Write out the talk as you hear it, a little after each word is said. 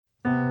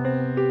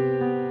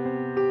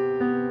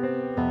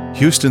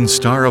Houston's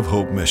Star of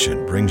Hope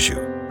mission brings you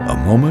a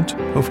moment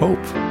of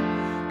hope.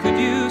 Could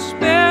you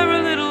spare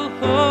a little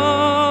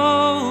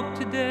hope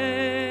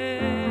today?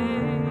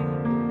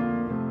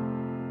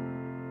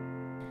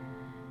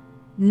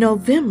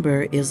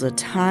 November is a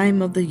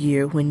time of the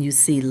year when you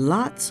see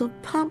lots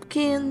of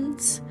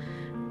pumpkins,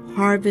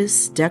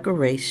 harvest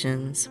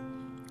decorations,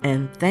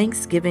 and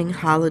Thanksgiving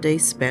holiday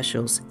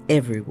specials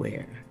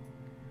everywhere.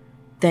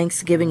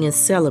 Thanksgiving is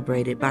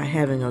celebrated by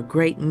having a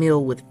great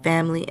meal with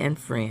family and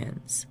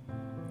friends.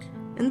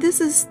 And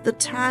this is the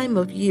time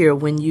of year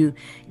when you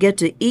get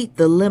to eat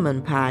the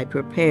lemon pie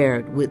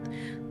prepared with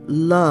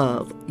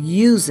love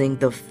using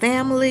the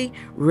family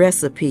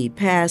recipe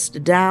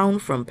passed down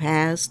from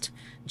past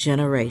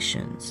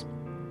generations.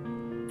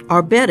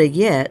 Or better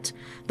yet,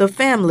 the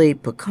family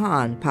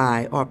pecan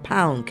pie or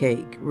pound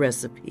cake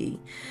recipe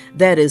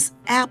that is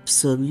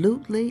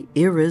absolutely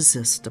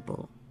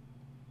irresistible.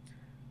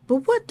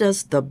 But what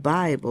does the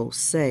Bible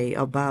say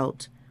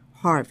about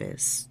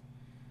harvest?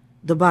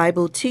 The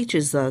Bible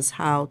teaches us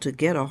how to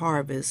get a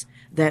harvest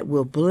that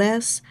will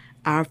bless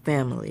our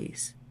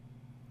families.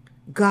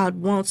 God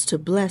wants to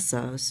bless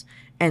us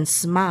and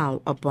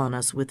smile upon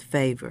us with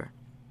favor.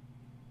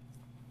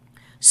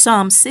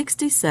 Psalm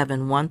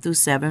 67,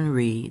 1-7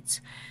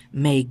 reads,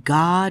 "May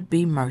God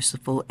be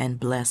merciful and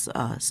bless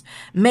us.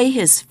 May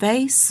his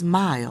face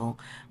smile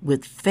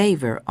with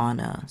favor on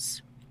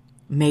us.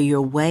 May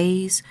your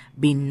ways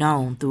be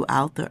known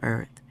throughout the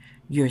earth,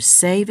 your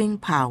saving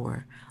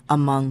power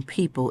among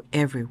people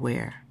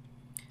everywhere.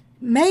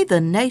 May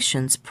the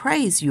nations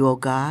praise you, O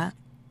God.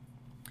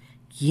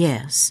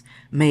 Yes,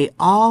 may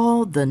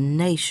all the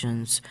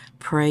nations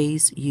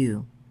praise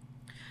you.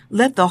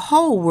 Let the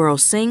whole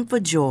world sing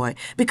for joy,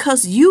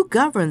 because you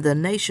govern the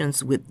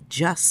nations with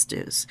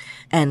justice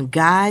and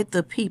guide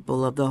the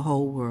people of the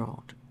whole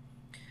world.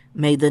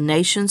 May the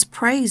nations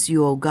praise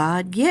you, O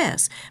God.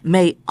 Yes,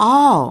 may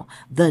all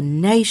the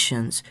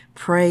nations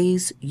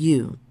praise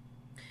you.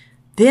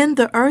 Then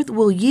the earth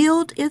will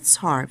yield its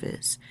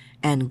harvest,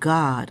 and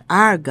God,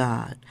 our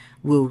God,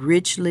 will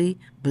richly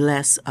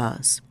bless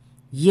us.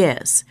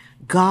 Yes,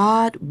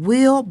 God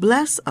will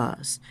bless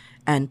us,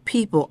 and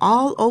people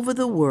all over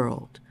the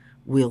world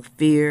will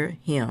fear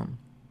him."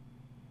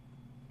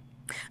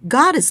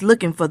 God is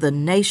looking for the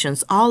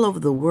nations all over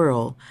the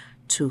world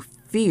to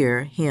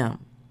fear him,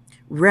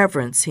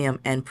 reverence him,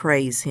 and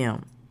praise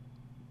him.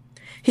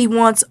 He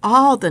wants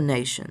all the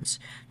nations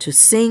to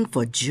sing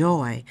for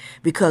joy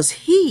because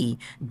he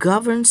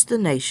governs the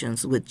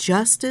nations with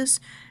justice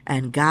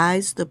and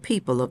guides the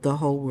people of the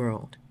whole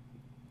world.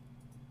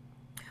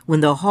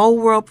 When the whole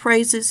world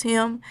praises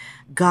him,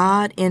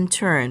 God in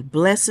turn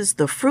blesses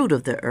the fruit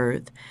of the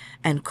earth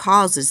and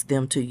causes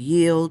them to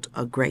yield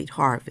a great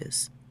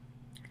harvest.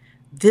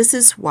 This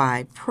is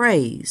why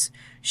praise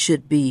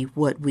should be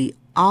what we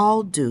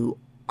all do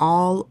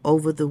all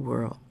over the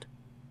world.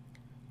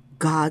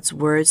 God's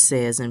word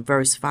says in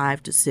verse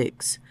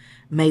 5-6,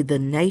 "May the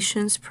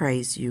nations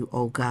praise you,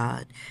 O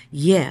God.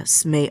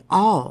 Yes, may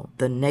all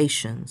the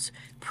nations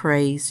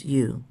praise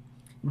you.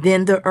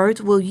 Then the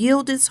earth will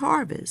yield its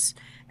harvest,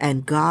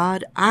 and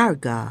God, our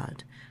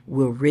God,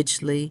 will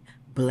richly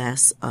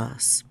bless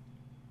us."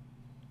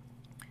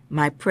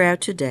 My prayer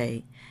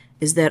today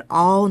is that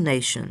all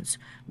nations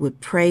would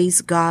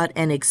praise God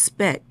and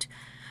expect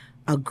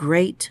a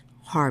great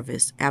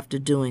harvest after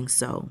doing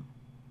so.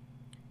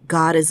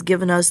 God has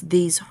given us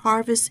these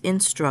harvest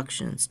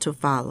instructions to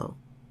follow.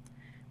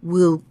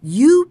 Will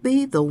you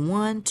be the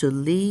one to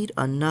lead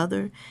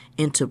another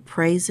into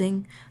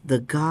praising the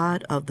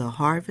God of the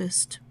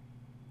harvest?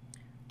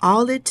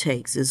 All it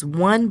takes is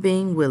one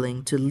being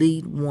willing to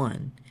lead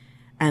one,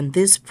 and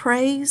this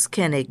praise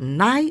can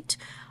ignite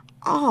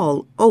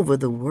all over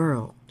the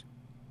world.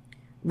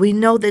 We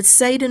know that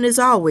Satan is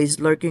always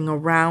lurking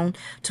around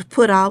to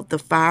put out the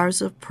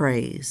fires of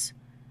praise,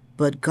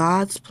 but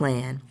God's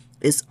plan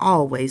is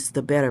always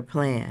the better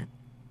plan.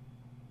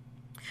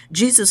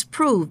 Jesus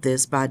proved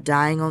this by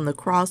dying on the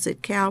cross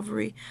at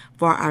Calvary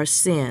for our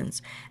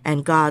sins,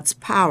 and God's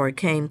power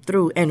came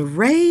through and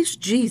raised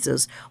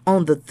Jesus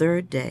on the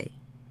third day.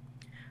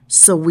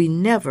 So we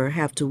never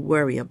have to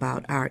worry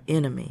about our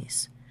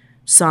enemies.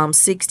 Psalm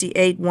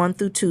 68,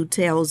 1-2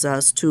 tells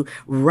us to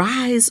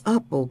rise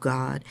up, O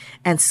God,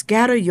 and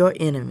scatter your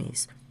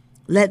enemies.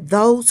 Let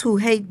those who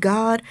hate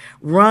God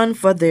run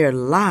for their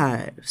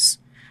lives.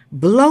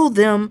 Blow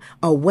them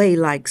away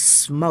like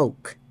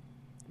smoke.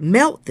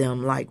 Melt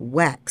them like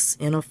wax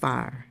in a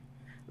fire.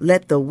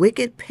 Let the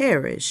wicked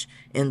perish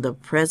in the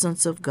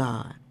presence of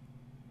God.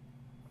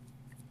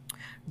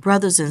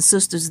 Brothers and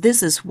sisters,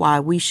 this is why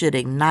we should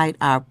ignite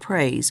our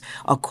praise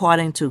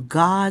according to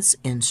God's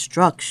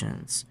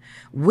instructions.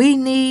 We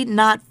need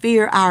not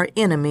fear our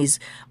enemies,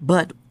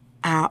 but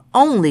our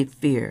only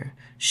fear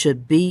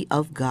should be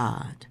of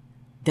God.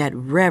 That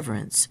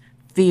reverence,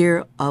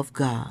 fear of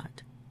God.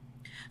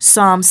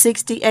 Psalm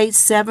 68,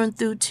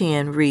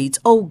 7-10 reads,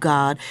 "O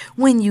God,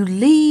 when you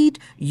lead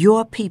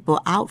your people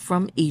out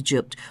from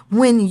Egypt,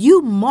 when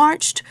you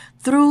marched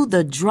through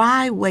the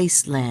dry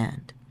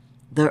wasteland,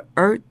 the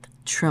earth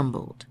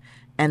trembled,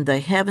 and the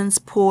heavens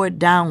poured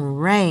down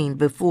rain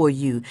before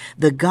you,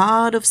 the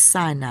God of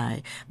Sinai,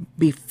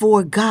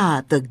 before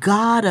God, the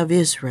God of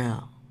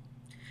Israel.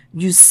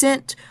 You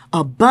sent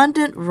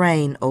abundant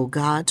rain, O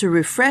God, to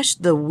refresh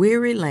the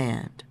weary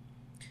land.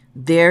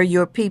 There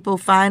your people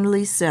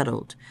finally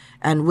settled,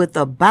 and with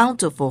a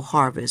bountiful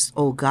harvest,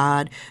 O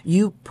God,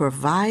 you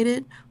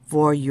provided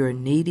for your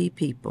needy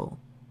people.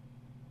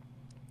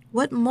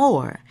 What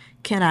more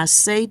can I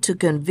say to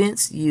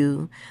convince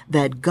you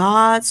that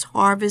God's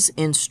harvest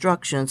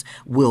instructions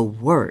will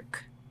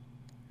work?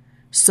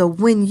 So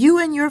when you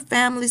and your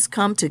families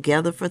come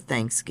together for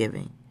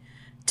Thanksgiving,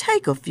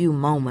 take a few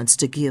moments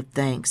to give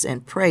thanks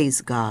and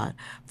praise God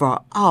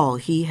for all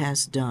He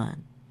has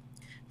done.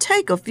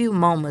 Take a few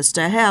moments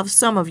to have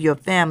some of your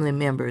family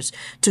members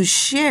to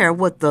share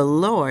what the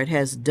Lord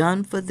has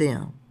done for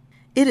them.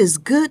 It is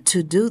good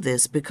to do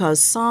this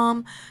because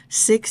Psalm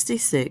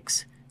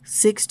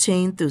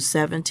 66:16 through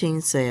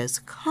 17 says,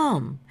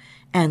 "Come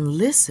and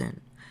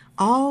listen,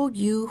 all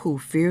you who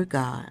fear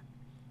God,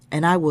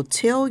 and I will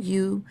tell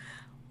you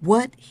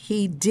what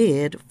He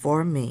did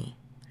for me.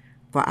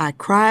 For I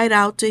cried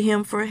out to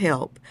Him for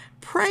help,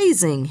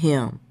 praising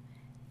Him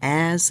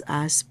as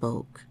I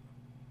spoke."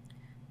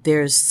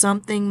 There is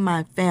something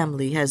my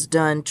family has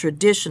done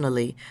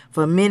traditionally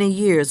for many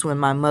years when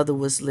my mother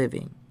was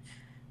living.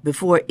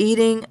 Before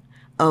eating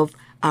of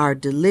our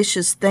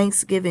delicious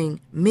Thanksgiving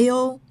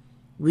meal,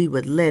 we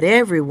would let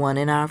everyone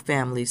in our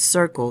family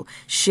circle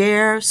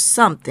share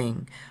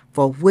something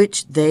for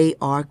which they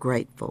are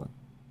grateful.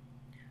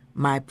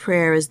 My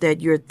prayer is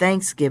that your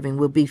Thanksgiving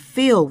will be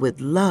filled with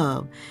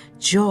love,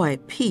 joy,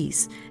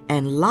 peace,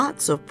 and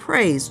lots of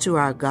praise to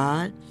our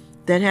God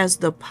that has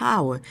the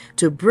power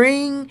to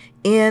bring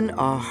in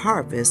a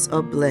harvest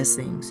of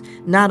blessings,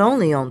 not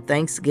only on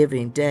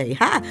Thanksgiving Day,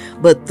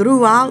 but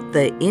throughout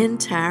the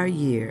entire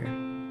year.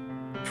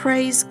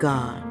 Praise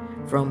God,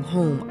 from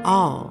whom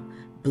all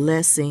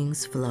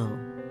blessings flow.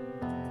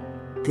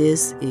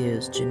 This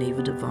is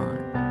Geneva DeVaughn.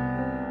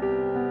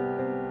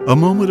 A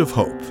Moment of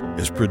Hope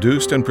is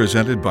produced and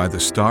presented by the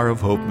Star of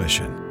Hope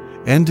Mission,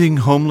 ending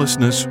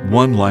homelessness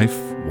one life,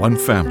 one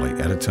family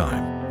at a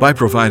time, by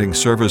providing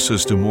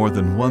services to more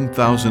than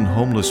 1,000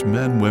 homeless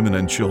men, women,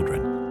 and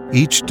children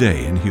each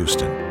day in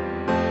Houston.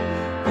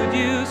 Could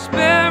you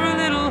spare a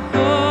little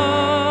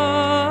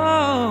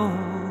hope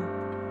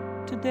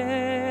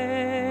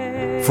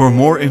today? For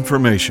more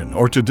information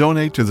or to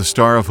donate to the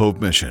Star of Hope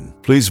Mission,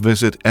 please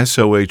visit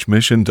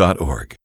sohmission.org.